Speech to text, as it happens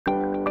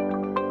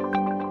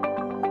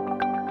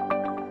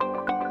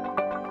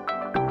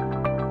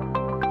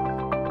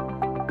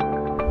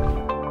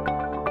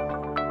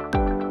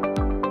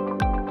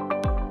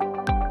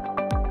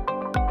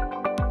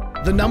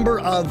The number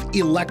of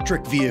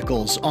electric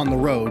vehicles on the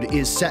road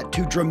is set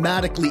to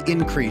dramatically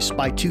increase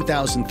by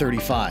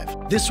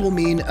 2035. This will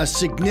mean a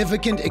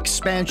significant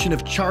expansion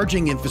of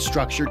charging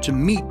infrastructure to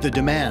meet the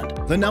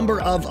demand. The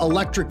number of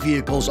electric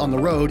vehicles on the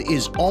road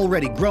is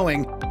already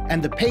growing,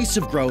 and the pace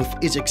of growth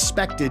is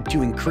expected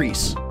to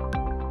increase.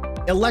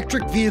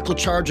 Electric vehicle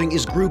charging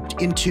is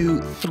grouped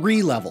into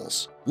 3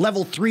 levels.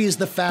 Level 3 is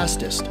the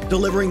fastest,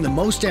 delivering the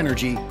most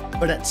energy,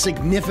 but at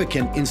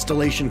significant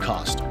installation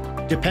cost.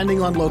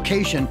 Depending on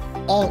location,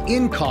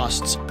 all-in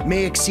costs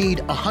may exceed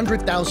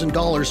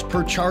 $100,000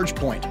 per charge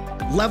point.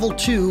 Level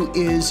 2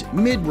 is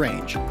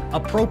mid-range,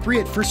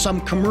 appropriate for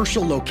some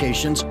commercial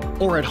locations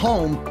or at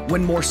home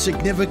when more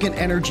significant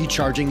energy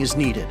charging is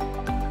needed.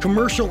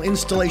 Commercial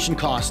installation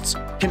costs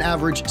can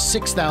average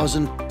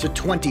 $6,000 to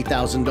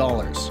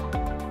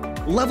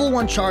 $20,000. Level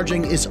 1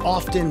 charging is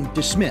often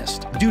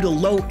dismissed due to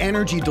low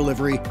energy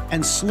delivery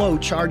and slow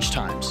charge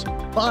times.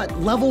 But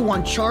Level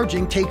 1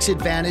 charging takes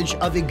advantage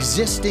of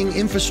existing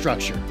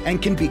infrastructure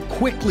and can be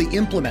quickly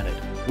implemented,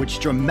 which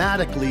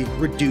dramatically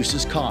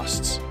reduces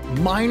costs.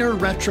 Minor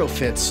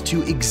retrofits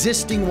to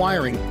existing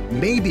wiring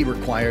may be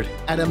required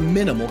at a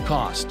minimal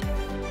cost.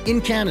 In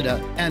Canada,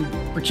 and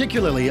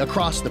particularly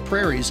across the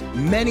prairies,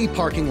 many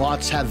parking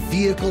lots have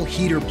vehicle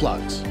heater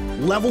plugs.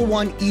 Level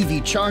 1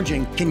 EV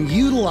charging can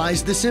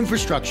utilize this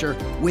infrastructure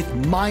with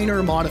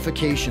minor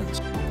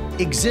modifications.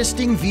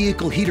 Existing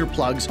vehicle heater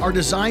plugs are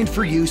designed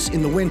for use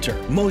in the winter.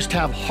 Most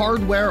have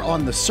hardware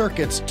on the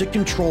circuits to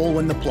control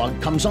when the plug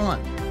comes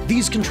on.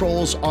 These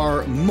controls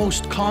are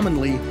most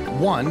commonly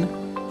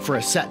 1, for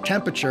a set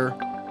temperature,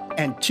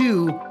 and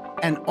 2,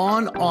 an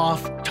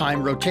on-off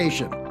time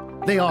rotation.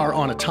 They are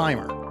on a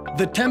timer.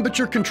 The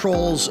temperature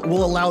controls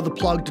will allow the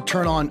plug to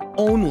turn on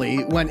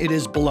only when it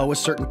is below a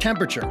certain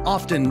temperature,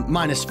 often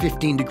minus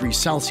 15 degrees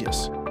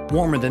Celsius.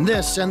 Warmer than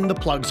this and the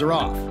plugs are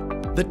off.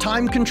 The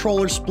time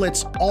controller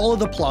splits all of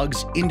the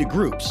plugs into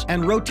groups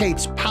and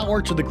rotates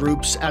power to the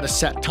groups at a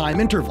set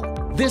time interval.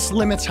 This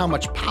limits how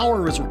much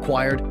power is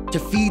required to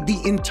feed the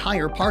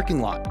entire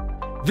parking lot.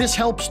 This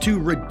helps to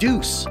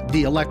reduce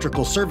the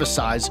electrical service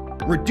size,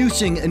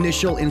 reducing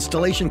initial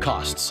installation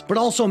costs, but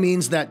also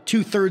means that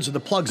 2/3 of the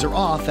plugs are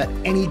off at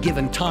any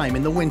given time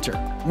in the winter.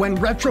 When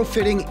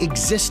retrofitting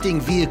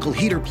existing vehicle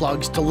heater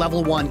plugs to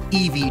Level 1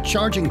 EV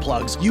charging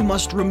plugs, you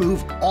must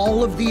remove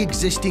all of the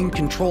existing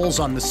controls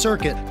on the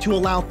circuit to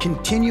allow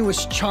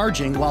continuous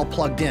charging while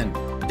plugged in.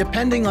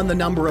 Depending on the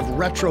number of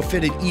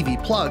retrofitted EV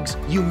plugs,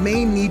 you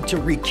may need to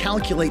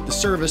recalculate the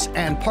service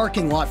and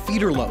parking lot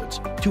feeder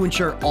loads to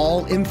ensure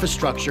all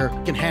infrastructure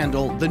can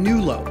handle the new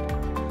load.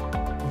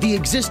 The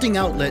existing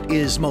outlet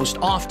is most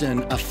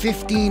often a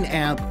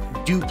 15-amp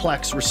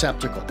duplex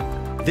receptacle.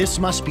 This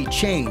must be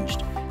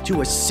changed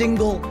to a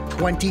single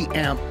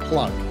 20-amp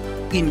plug.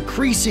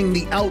 Increasing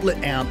the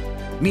outlet amp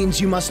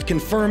means you must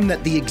confirm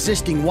that the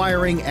existing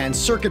wiring and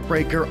circuit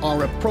breaker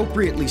are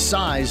appropriately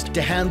sized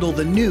to handle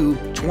the new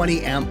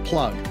 20-amp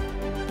plug.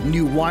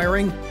 New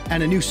wiring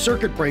and a new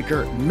circuit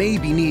breaker may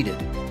be needed.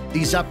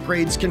 These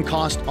upgrades can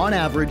cost, on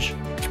average,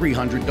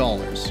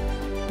 $300.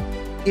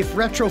 If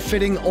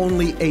retrofitting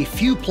only a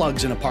few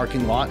plugs in a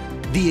parking lot,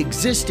 the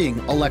existing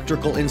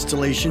electrical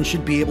installation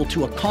should be able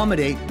to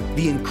accommodate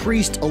the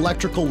increased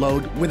electrical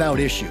load without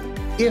issue.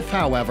 If,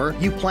 however,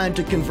 you plan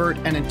to convert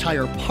an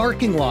entire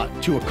parking lot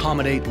to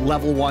accommodate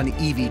Level 1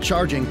 EV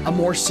charging, a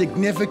more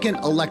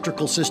significant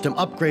electrical system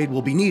upgrade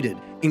will be needed,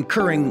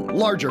 incurring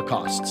larger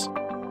costs.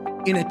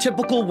 In a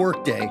typical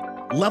workday,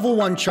 Level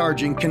 1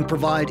 charging can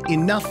provide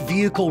enough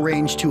vehicle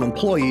range to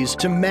employees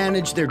to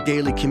manage their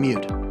daily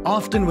commute,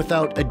 often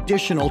without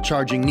additional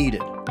charging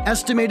needed.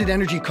 Estimated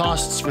energy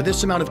costs for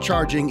this amount of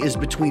charging is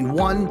between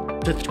 $1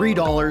 to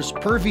 $3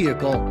 per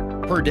vehicle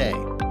per day.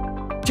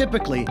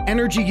 Typically,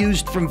 energy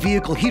used from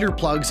vehicle heater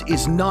plugs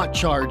is not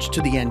charged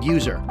to the end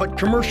user, but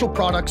commercial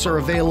products are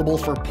available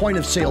for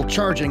point-of-sale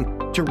charging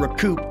to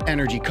recoup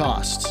energy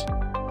costs.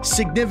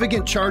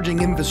 Significant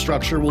charging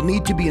infrastructure will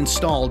need to be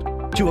installed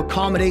to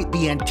accommodate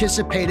the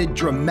anticipated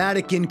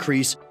dramatic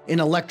increase in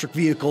electric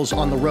vehicles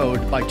on the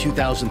road by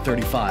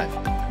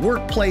 2035.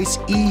 Workplace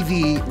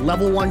EV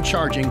Level 1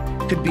 charging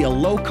could be a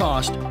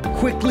low-cost,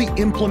 quickly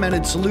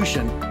implemented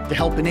solution to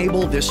help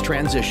enable this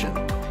transition.